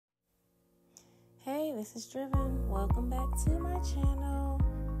Hey, this is Driven. Welcome back to my channel,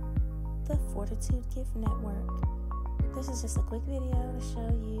 the Fortitude Gift Network. This is just a quick video to show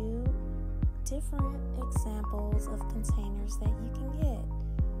you different examples of containers that you can get.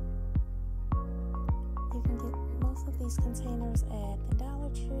 You can get most of these containers at the Dollar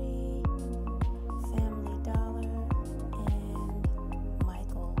Tree, Family Dollar, and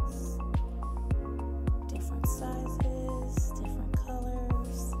Michael's. Different sizes, different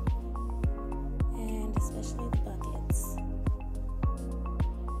colors, and especially the buckets.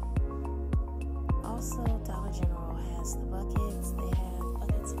 Also, Dollar General has the buckets. They have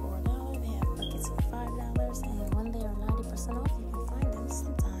buckets for $1, they have buckets for $5, and when they are 90% off, you can find them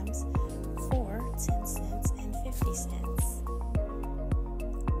sometimes for 10 cents and 50 cents.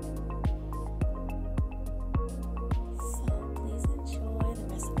 So please enjoy the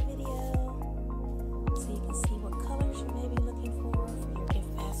rest of the video so you can see what colors you may be looking for your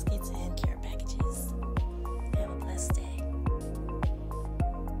gift baskets and care packages. Have a blessed day.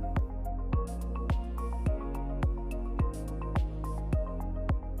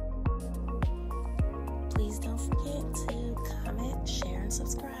 Please don't forget to comment, share, and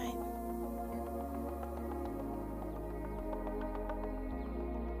subscribe.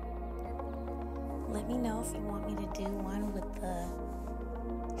 Let me know if you want me to do one with the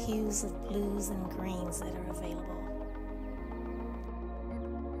hues of blues and greens that are available.